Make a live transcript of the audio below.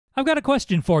I've got a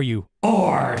question for you.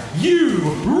 Are you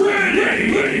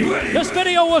ready? This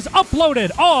video was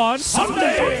uploaded on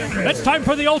Sunday. It's time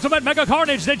for the ultimate mega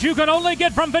carnage that you can only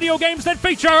get from video games that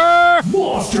feature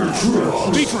Monster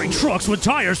trucks. featuring trucks with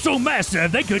tires so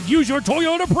massive they could use your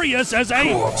Toyota Prius as a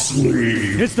Truck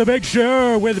sleeve. It's the big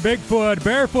show with Bigfoot,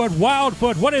 Barefoot,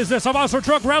 Wildfoot. What is this, a monster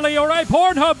truck rally or a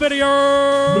Pornhub video?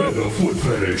 Mega foot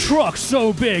fetish. Trucks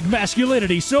so big,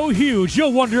 masculinity so huge,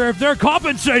 you'll wonder if they're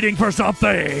compensating for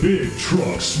something. Big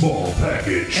truck, small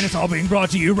package. And it's all being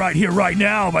brought to you right here, right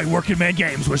now by Working Man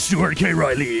Games with Stuart K.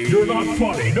 Reilly. You're not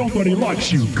funny. Nobody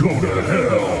likes you. Go to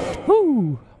hell.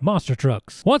 Woo! Monster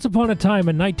trucks. Once upon a time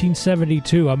in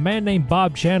 1972, a man named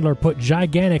Bob Chandler put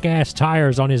gigantic-ass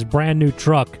tires on his brand new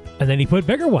truck, and then he put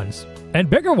bigger ones, and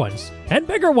bigger ones, and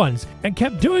bigger ones, and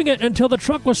kept doing it until the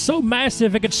truck was so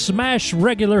massive it could smash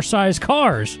regular-sized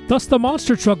cars. Thus, the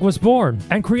monster truck was born,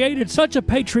 and created such a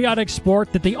patriotic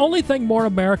sport that the only thing more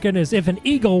American is if an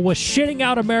eagle was shitting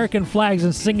out American flags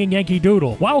and singing Yankee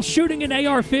Doodle, while shooting an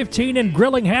AR-15 and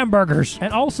grilling hamburgers,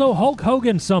 and also Hulk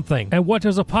Hogan something. And what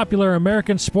does a popular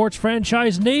American sports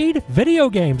franchise need? Video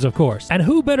games, of course. And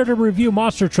who better to review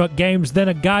monster truck games than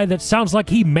a guy that sounds like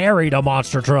he married a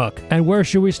monster truck? And where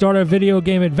should we start our video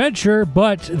game adventure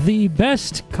but the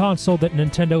best console that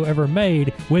Nintendo ever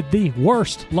made with the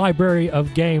worst library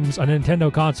of games a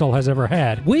Nintendo console has ever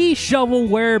had? We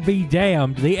shovelware be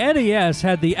damned. The NES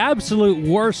had the absolute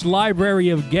worst library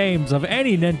of games of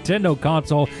any Nintendo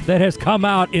console that has come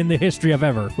out in the history of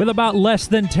ever, with about less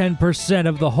than 10%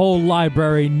 of the whole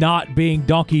library not being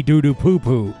Donkey Doo-Doo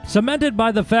Poo-Poo, cemented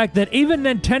by the fact that even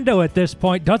Nintendo at this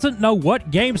point doesn't know what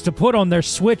games to put on their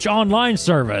Switch Online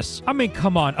service. I mean,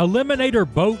 come on,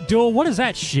 Eliminator Boat Duel, what is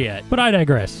that shit? But I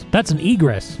digress. That's an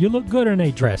egress. You look good in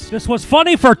a dress. This was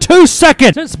funny for 2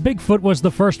 seconds! Since Bigfoot was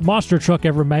the first monster truck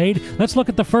ever made, let's look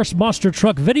at the first monster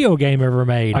truck video game ever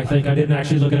made. I think I didn't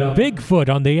actually look it up.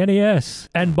 Bigfoot on the NES.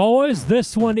 And boys,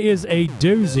 this one is a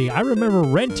doozy. I remember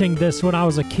renting this when I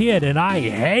was a kid and I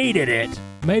hated it.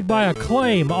 Made by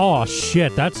Acclaim. Oh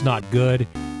shit, that's not good.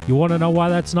 You want to know why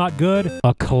that's not good?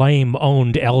 Acclaim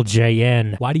owned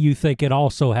LJN. Why do you think it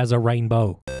also has a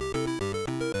rainbow?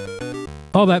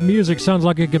 Oh, that music sounds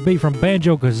like it could be from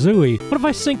Banjo-Kazooie. What if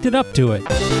I synced it up to it?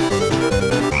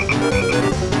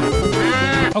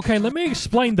 Okay, let me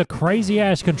explain the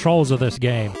crazy-ass controls of this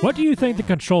game. What do you think the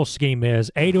control scheme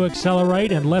is? A to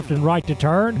accelerate and left and right to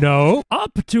turn? No.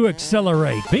 Up to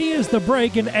accelerate. B is the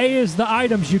brake and A is the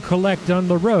items you collect on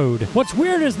the road. What's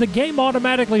weird is the game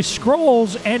automatically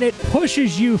scrolls and it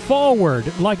pushes you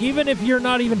forward. Like, even if you're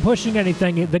not even pushing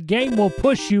anything, the game will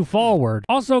push you forward.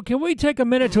 Also, can we take a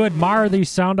minute to admire these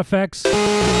sound effects?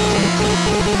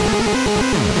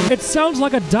 It sounds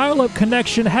like a dial-up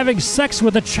connection having sex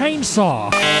with a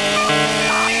chainsaw.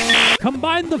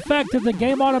 Combine the fact that the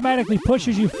game automatically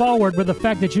pushes you forward with the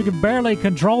fact that you can barely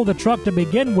control the truck to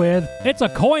begin with. It's a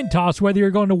coin toss whether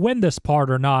you're going to win this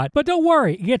part or not. But don't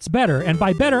worry, it gets better. And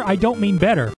by better, I don't mean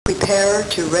better. Prepare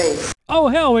to race. Oh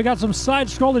hell, we got some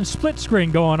side-scrolling split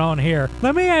screen going on here.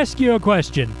 Let me ask you a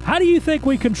question. How do you think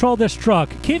we control this truck,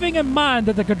 keeping in mind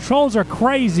that the controls are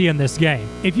crazy in this game?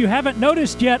 If you haven't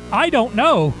noticed yet, I don't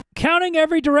know. Counting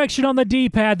every direction on the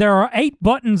D-pad, there are 8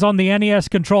 buttons on the NES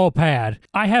control pad.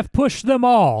 I have pushed them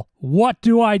all. What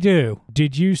do I do?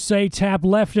 Did you say tap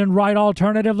left and right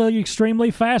alternatively extremely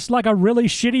fast like a really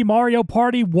shitty Mario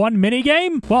Party 1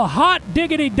 minigame? Well, hot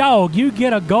diggity dog, you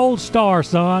get a gold star,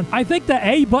 son. I think the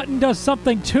A button does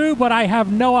something too, but I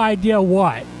have no idea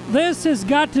what. This has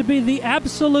got to be the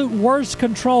absolute worst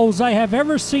controls I have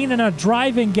ever seen in a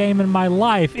driving game in my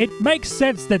life. It makes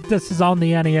sense that this is on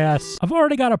the NES. I've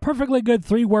already got a perfectly good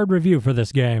 3-word review for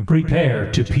this game.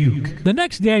 Prepare to puke. The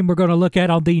next game we're going to look at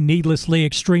on the needlessly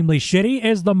extremely shitty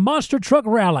is the Monster Truck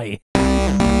Rally.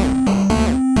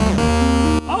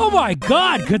 Oh my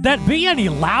god, could that be any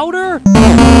louder?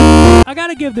 I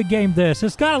gotta give the game this.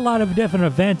 It's got a lot of different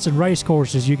events and race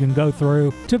courses you can go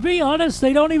through. To be honest,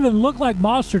 they don't even look like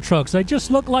monster trucks. They just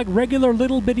look like regular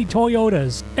little bitty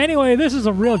Toyotas. Anyway, this is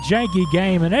a real janky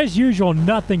game, and as usual,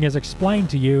 nothing is explained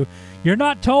to you. You're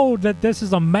not told that this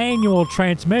is a manual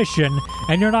transmission,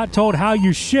 and you're not told how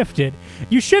you shift it.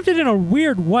 You shift it in a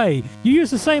weird way. You use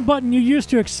the same button you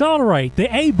used to accelerate,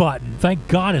 the A button. Thank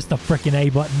God it's the frickin' A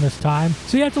button this time.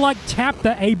 So you have to, like, tap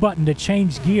the A button to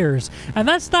change gears. And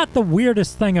that's not the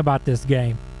weirdest thing about this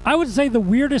game. I would say the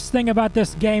weirdest thing about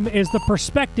this game is the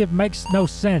perspective makes no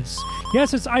sense.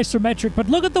 Yes, it's isometric, but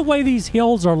look at the way these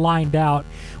hills are lined out.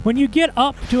 When you get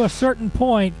up to a certain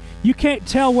point, you can't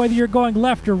tell whether you're going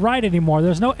left or right anymore.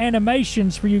 There's no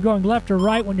animations for you going left or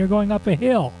right when you're going up a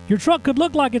hill. Your truck could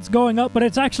look like it's going up, but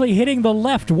it's actually hitting the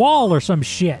left wall or some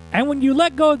shit. And when you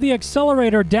let go of the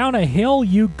accelerator down a hill,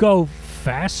 you go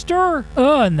faster?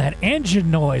 Ugh, and that engine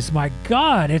noise, my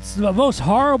God, it's the most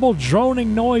horrible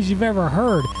droning noise you've ever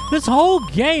heard. This whole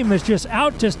game is just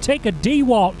out to take a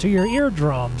DeWalt to your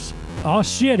eardrums. Oh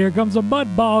shit, here comes a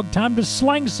mud bog. Time to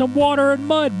slang some water and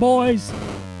mud, boys.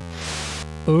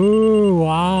 Ooh,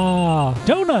 ah.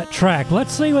 Donut track,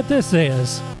 let's see what this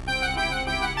is.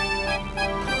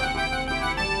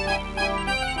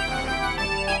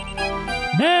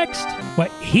 Next.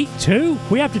 Wait, Heat 2?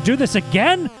 We have to do this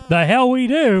again? The hell we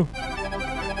do.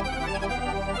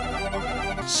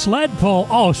 Sled pull.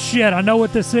 Oh shit, I know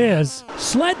what this is.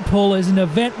 Sled pull is an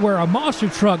event where a monster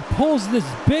truck pulls this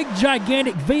big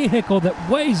gigantic vehicle that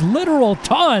weighs literal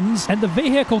tons, and the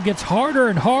vehicle gets harder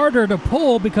and harder to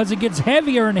pull because it gets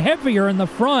heavier and heavier in the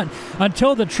front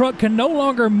until the truck can no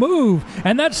longer move.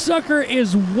 And that sucker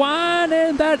is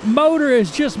whining. That motor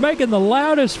is just making the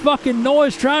loudest fucking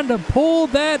noise trying to pull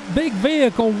that big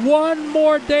vehicle one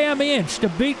more damn inch to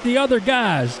beat the other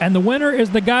guys. And the winner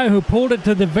is the guy who pulled it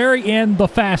to the very end the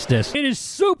fastest. It is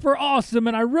super awesome,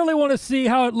 and I really want to see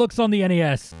how it looks on the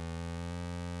NES.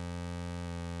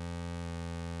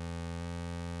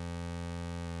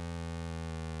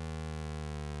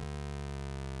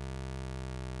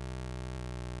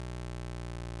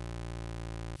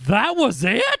 That was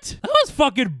it? That was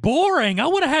fucking boring. I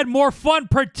would have had more fun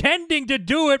pretending to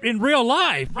do it in real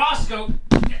life. Roscoe,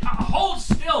 hold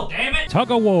still, damn it.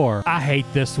 Tug of War. I hate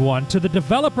this one. To the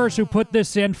developers who put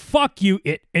this in, fuck you,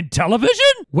 it in television?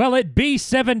 Well, it be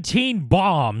 17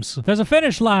 bombs. There's a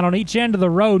finish line on each end of the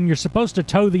road, and you're supposed to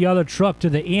tow the other truck to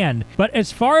the end. But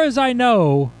as far as I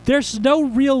know, there's no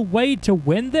real way to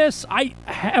win this. I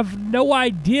have no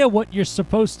idea what you're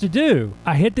supposed to do.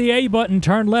 I hit the A button,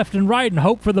 turn left and right, and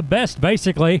hope for the best,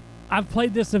 basically. I've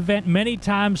played this event many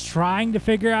times trying to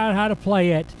figure out how to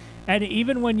play it. And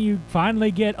even when you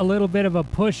finally get a little bit of a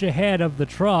push ahead of the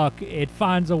truck, it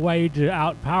finds a way to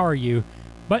outpower you.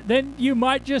 But then you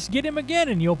might just get him again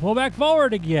and you'll pull back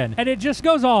forward again. And it just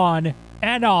goes on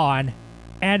and on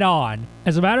and on.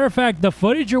 As a matter of fact, the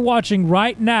footage you're watching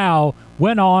right now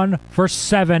went on for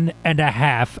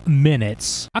 7.5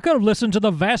 minutes. I could have listened to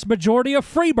the vast majority of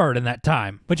Freebird in that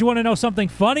time. But you want to know something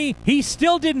funny? He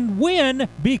still didn't win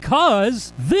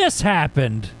because this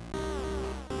happened.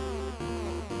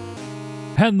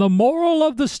 And the moral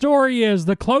of the story is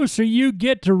the closer you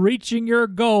get to reaching your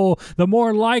goal, the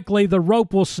more likely the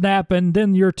rope will snap and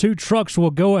then your two trucks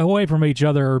will go away from each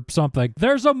other or something.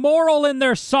 There's a moral in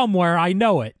there somewhere, I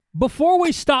know it. Before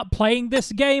we stop playing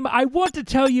this game, I want to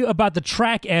tell you about the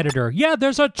track editor. Yeah,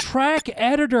 there's a track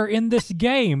editor in this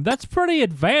game. That's pretty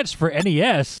advanced for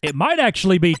NES. It might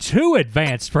actually be too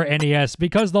advanced for NES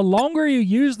because the longer you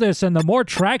use this and the more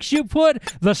tracks you put,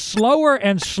 the slower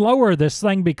and slower this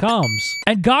thing becomes.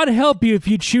 And God help you if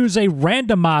you choose a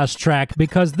randomized track,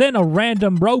 because then a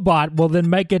random robot will then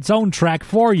make its own track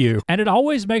for you. And it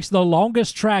always makes the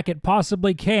longest track it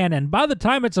possibly can, and by the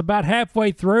time it's about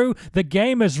halfway through, the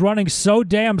game is running so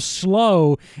damn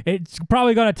slow, it's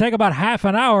probably going to take about half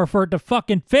an hour for it to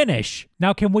fucking finish.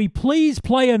 Now, can we please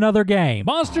play another game?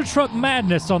 Monster Truck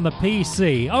Madness on the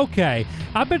PC. Okay,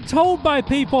 I've been told by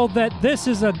people that this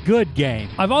is a good game.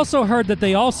 I've also heard that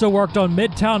they also worked on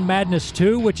Midtown Madness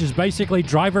 2, which is basically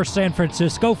Driver San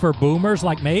Francisco for boomers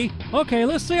like me. Okay,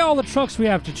 let's see all the trucks we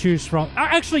have to choose from.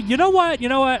 Actually, you know what?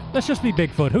 Let's just be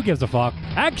Bigfoot. Who gives a fuck?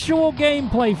 Actual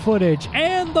gameplay footage.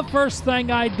 And the first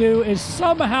thing I do is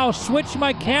somehow switch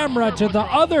my camera to the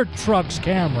other truck's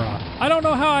camera. I don't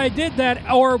know how I did that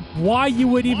or why you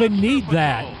would even need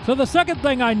that. So the second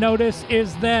thing I notice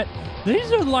is that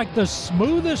these are like the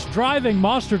smoothest driving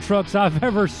monster trucks I've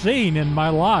ever seen in my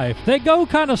life. They go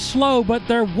kind of slow, but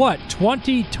they're what,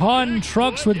 20-ton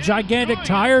trucks with gigantic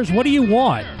tires? What do you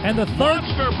want? And the third...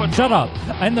 Shut up.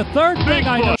 And the third thing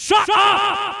I noticed... Shut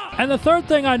up! And the third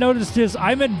thing I noticed is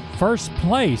I'm in first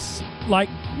place. Like,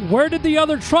 where did the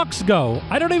other trucks go?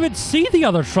 I don't even see the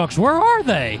other trucks. Where are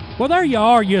they? Well, there you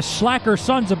are, you slacker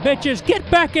sons of bitches. Get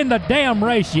back in the damn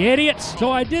race, you idiots.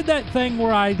 So I did that thing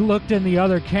where I looked in the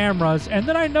other cameras, and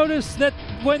then I noticed that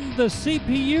when the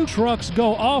CPU trucks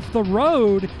go off the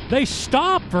road, they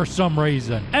stop for some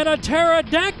reason. And a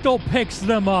pterodactyl picks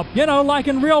them up, you know, like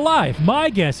in real life. My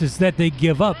guess is that they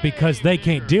give up because they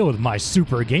can't deal with my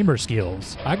super gamer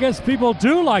skills. I guess people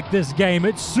do like this game.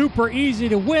 It's super easy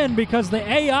to win because the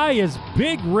AI is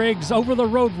big rigs over the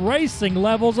road racing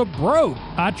levels of broke.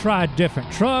 I tried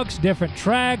different trucks, different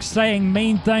tracks, saying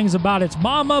mean things about its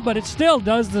mama, but it still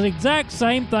does the exact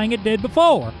same thing it did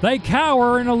before. They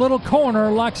cower in a little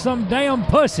corner like some damn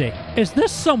pussy. Is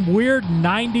this some weird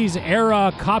 90s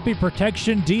era copy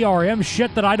protection DRM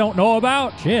shit that I don't know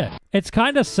about? Shit. It's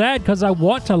kind of sad because I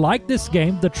want to like this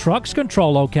game. The trucks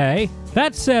control okay.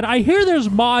 That said, I hear there's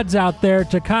mods out there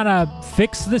to kind of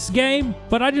fix this game,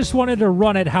 but I just wanted to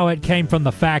run it how it came from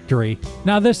the factory.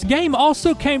 Now, this game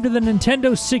also came to the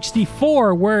Nintendo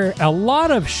 64, where a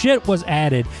lot of shit was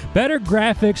added. Better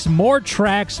graphics, more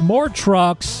tracks, more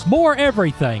trucks, more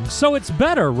everything. So it's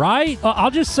better, right?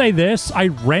 I'll just say this. I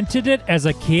rented it as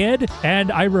a kid,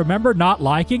 and I remember not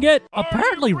liking it.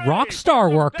 Apparently,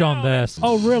 Rockstar worked on this.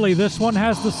 Oh, really? This one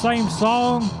has the same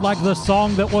song? Like the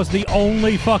song that was the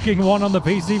only fucking one on the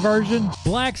PC version?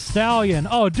 Black Stallion.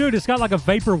 Oh, dude, it's got like a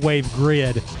vaporwave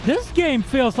grid. This game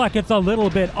feels like it's a little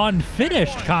bit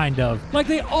unfinished, kind of. Like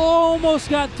they almost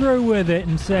got through with it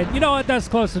and said, you know what, that's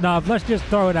close enough. Let's just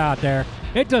throw it out there.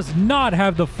 It does not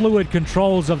have the fluid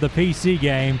controls of the PC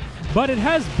game, but it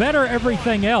has better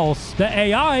everything else. The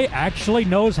AI actually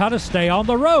knows how to stay on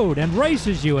the road and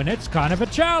races you, and it's kind of a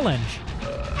challenge.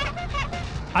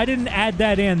 I didn't add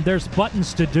that in. There's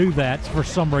buttons to do that for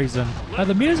some reason.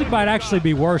 The music might actually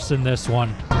be worse in this one.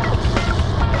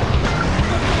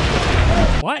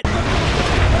 What?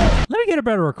 Let me get a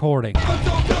better recording.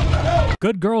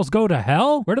 Good girls go to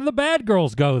hell? Where do the bad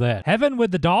girls go then? Heaven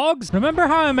with the dogs? Remember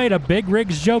how I made a big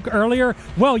rigs joke earlier?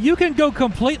 Well, you can go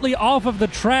completely off of the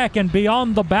track and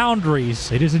beyond the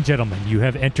boundaries. Ladies and gentlemen, you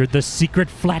have entered the secret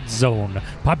flat zone.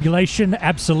 Population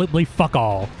absolutely fuck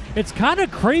all. It's kind of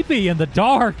creepy in the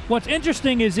dark. What's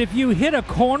interesting is if you hit a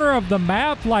corner of the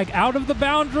map, like out of the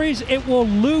boundaries, it will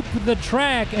loop the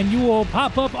track and you will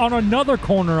pop up on another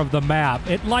corner of the map.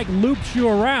 It like loops you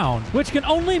around, which can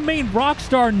only mean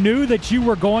Rockstar knew that you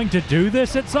were going to do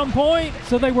this at some point.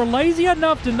 So they were lazy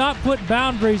enough to not put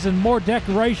boundaries and more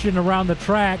decoration around the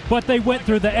track, but they went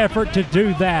through the effort to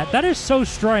do that. That is so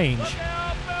strange.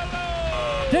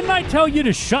 Didn't I tell you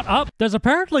to shut up? There's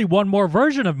apparently one more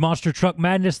version of Monster Truck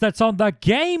Madness that's on the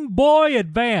Game Boy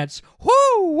Advance.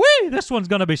 Woo-wee! This one's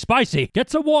gonna be spicy. Get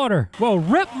some water. Well,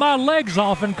 rip my legs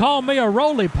off and call me a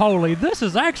roly-poly. This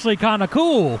is actually kind of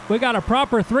cool. We got a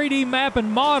proper 3D map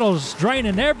and models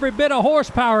draining every bit of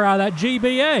horsepower out of that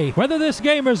GBA. Whether this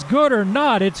game is good or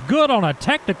not, it's good on a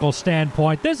technical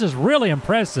standpoint. This is really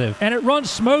impressive. And it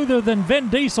runs smoother than Vin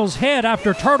Diesel's head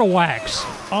after Turtle Wax.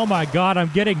 Oh my god,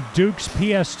 I'm getting Duke's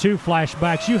PS2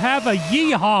 flashbacks. You have a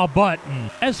yeehaw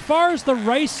button. As far as the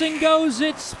racing goes,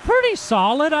 it's pretty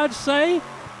solid, I'd say.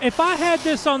 If I had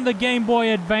this on the Game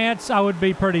Boy Advance, I would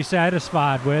be pretty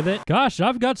satisfied with it. Gosh,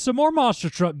 I've got some more Monster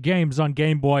Truck games on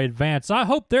Game Boy Advance. I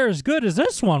hope they're as good as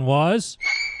this one was.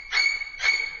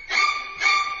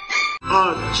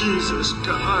 Oh, Jesus,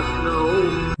 God,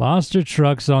 no. Monster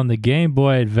Trucks on the Game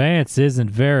Boy Advance isn't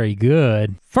very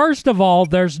good. First of all,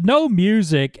 there's no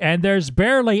music and there's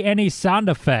barely any sound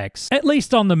effects, at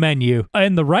least on the menu.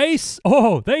 In the race?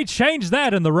 Oh, they changed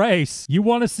that in the race. You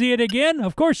want to see it again?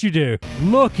 Of course you do.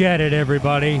 Look at it,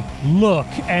 everybody. Look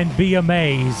and be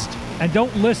amazed. And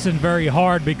don't listen very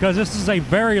hard because this is a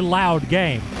very loud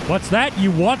game. What's that?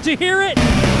 You want to hear it?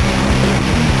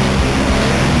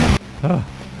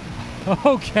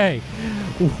 Okay,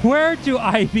 where do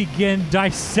I begin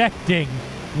dissecting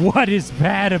what is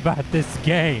bad about this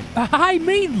game? I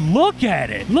mean, look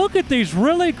at it. Look at these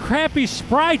really crappy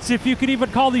sprites, if you could even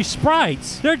call these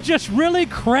sprites. They're just really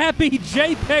crappy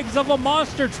JPEGs of a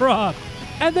monster truck.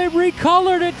 And they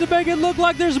recolored it to make it look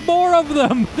like there's more of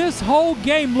them. This whole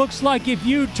game looks like if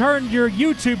you turned your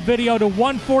YouTube video to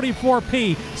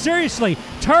 144p. Seriously,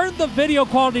 turn the video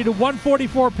quality to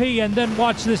 144p and then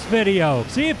watch this video.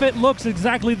 See if it looks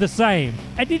exactly the same.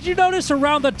 And did you notice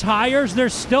around the tires,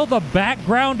 there's still the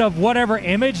background of whatever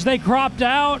image they cropped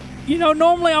out? You know,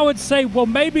 normally I would say, well,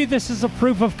 maybe this is a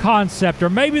proof of concept,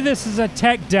 or maybe this is a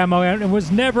tech demo and it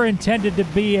was never intended to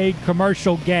be a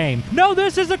commercial game. No,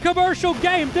 this is a commercial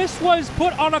game. This was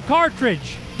put on a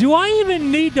cartridge. Do I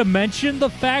even need to mention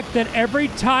the fact that every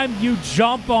time you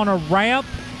jump on a ramp,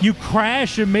 you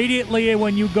crash immediately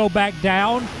when you go back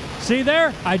down? See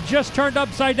there? I just turned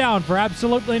upside down for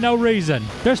absolutely no reason.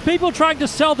 There's people trying to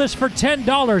sell this for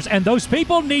 $10, and those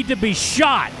people need to be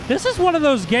shot. This is one of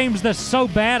those games that's so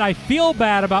bad, I feel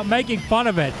bad about making fun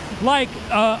of it. like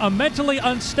a mentally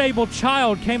unstable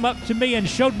child came up to me and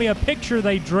showed me a picture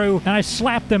they drew, and I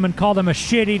slapped them and called them a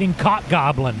shit-eating cock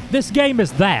goblin. This game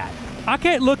is that. I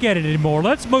can't look at it anymore.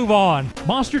 Let's move on.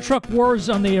 Monster Truck Wars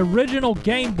on the original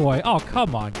Game Boy. Oh,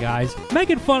 come on, guys.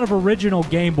 Making fun of original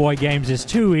Game Boy games is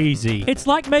too easy. It's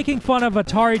like making fun of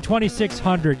Atari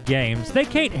 2600 games. They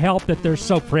can't help that they're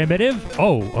so primitive.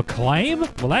 Oh, Acclaim?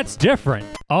 Well, that's different.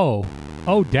 Oh,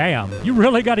 damn. You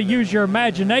really got to use your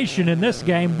imagination in this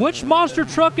game. Which monster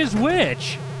truck is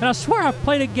which? And I swear I've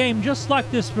played a game just like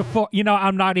this before. You know,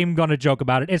 I'm not even going to joke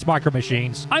about it. It's Micro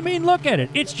Machines. I mean, look at it.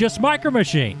 It's just Micro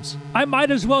Machines. I might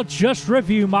as well just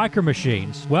review Micro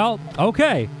Machines. Well,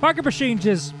 okay. Micro Machines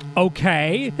is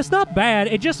okay. It's not bad.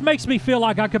 It just makes me feel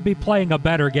like I could be playing a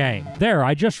better game. There,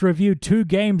 I just reviewed 2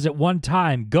 games at one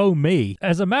time. Go me.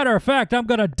 As a matter of fact, I'm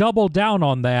going to double down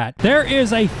on that. There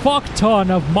is a fuck ton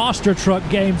of monster truck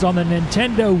games on the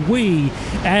Nintendo Wii,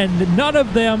 and none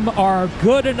of them are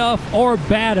good enough or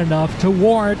bad enough to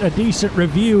warrant a decent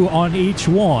review on each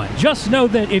one. Just know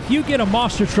that if you get a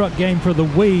monster truck game for the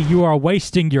Wii, you are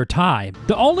wasting your time.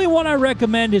 The only one I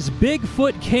recommend is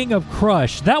Bigfoot King of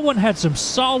Crush. That one had some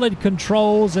solid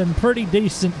controls and pretty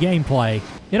decent gameplay.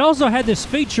 It also had this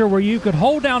feature where you could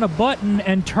hold down a button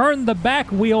and turn the back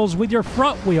wheels with your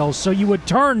front wheels, so you would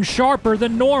turn sharper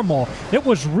than normal. It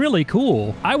was really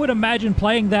cool. I would imagine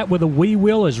playing that with a Wii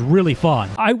wheel is really fun.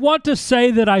 I want to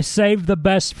say that I saved the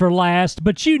best for last,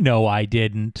 but you know I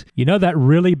didn't. You know that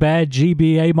really bad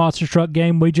GBA monster truck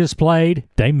game we just played?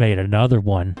 They made another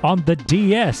one on the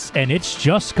DS, and it's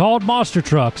just called Monster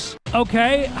Trucks.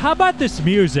 Okay, how about this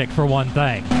music for one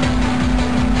thing?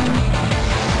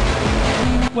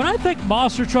 When I think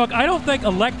monster truck, I don't think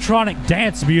electronic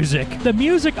dance music. The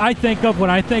music I think of when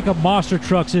I think of monster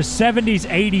trucks is 70s,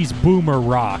 80s boomer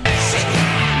rock.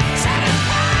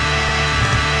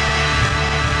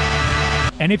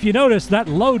 And if you notice, that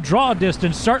low draw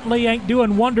distance certainly ain't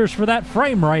doing wonders for that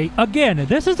frame rate. Again,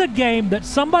 this is a game that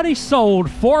somebody sold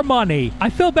for money.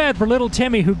 I feel bad for little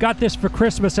Timmy who got this for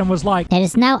Christmas and was like, "It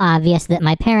is now obvious that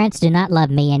my parents do not love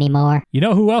me anymore." You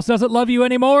know who else doesn't love you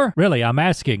anymore? Really, I'm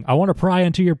asking. I want to pry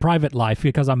into your private life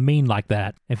because I'm mean like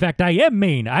that. In fact, I am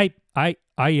mean. I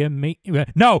am mean.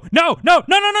 No.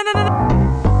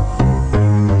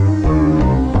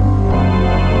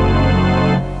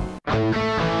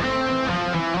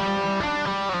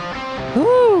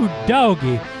 Ooh,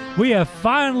 doggy. We have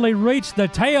finally reached the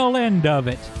tail end of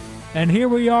it. And here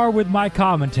we are with my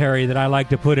commentary that I like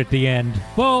to put at the end.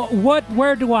 Well,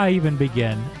 where do I even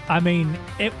begin? I mean,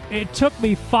 it took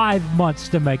me 5 months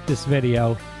to make this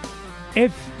video.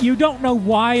 If you don't know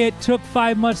why it took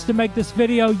 5 months to make this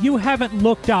video, you haven't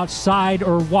looked outside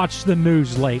or watched the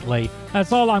news lately.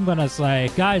 That's all I'm gonna say.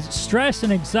 Guys, stress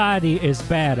and anxiety is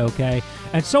bad, okay?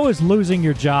 And so is losing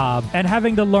your job and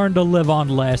having to learn to live on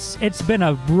less. It's been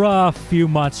a rough few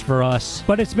months for us,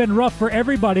 but it's been rough for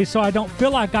everybody, so I don't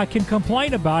feel like I can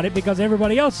complain about it because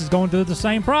everybody else is going through the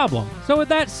same problem. So with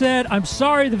that said, I'm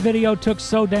sorry the video took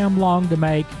so damn long to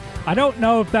make. I don't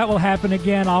know if that will happen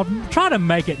again. I'll try to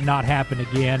make it not happen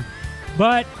again.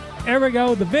 But here we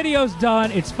go. The video's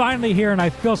done. It's finally here, and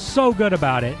I feel so good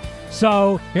about it.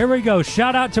 So here we go.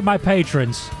 Shout out to my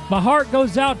patrons. My heart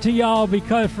goes out to y'all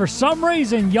because for some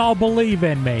reason y'all believe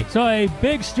in me. So a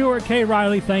big Stuart K.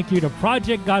 Reilly thank you to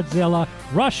Project Godzilla,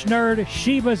 Rush Nerd,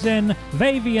 Shibazin,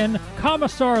 Vavian,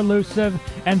 Commissar Elusive,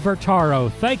 and Vertaro.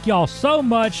 Thank y'all so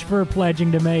much for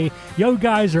pledging to me. You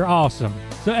guys are awesome.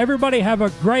 So everybody have a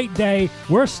great day.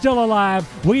 We're still alive.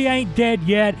 We ain't dead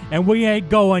yet, and we ain't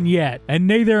going yet. And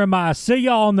neither am I. See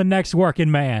y'all on the next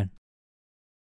Working Man.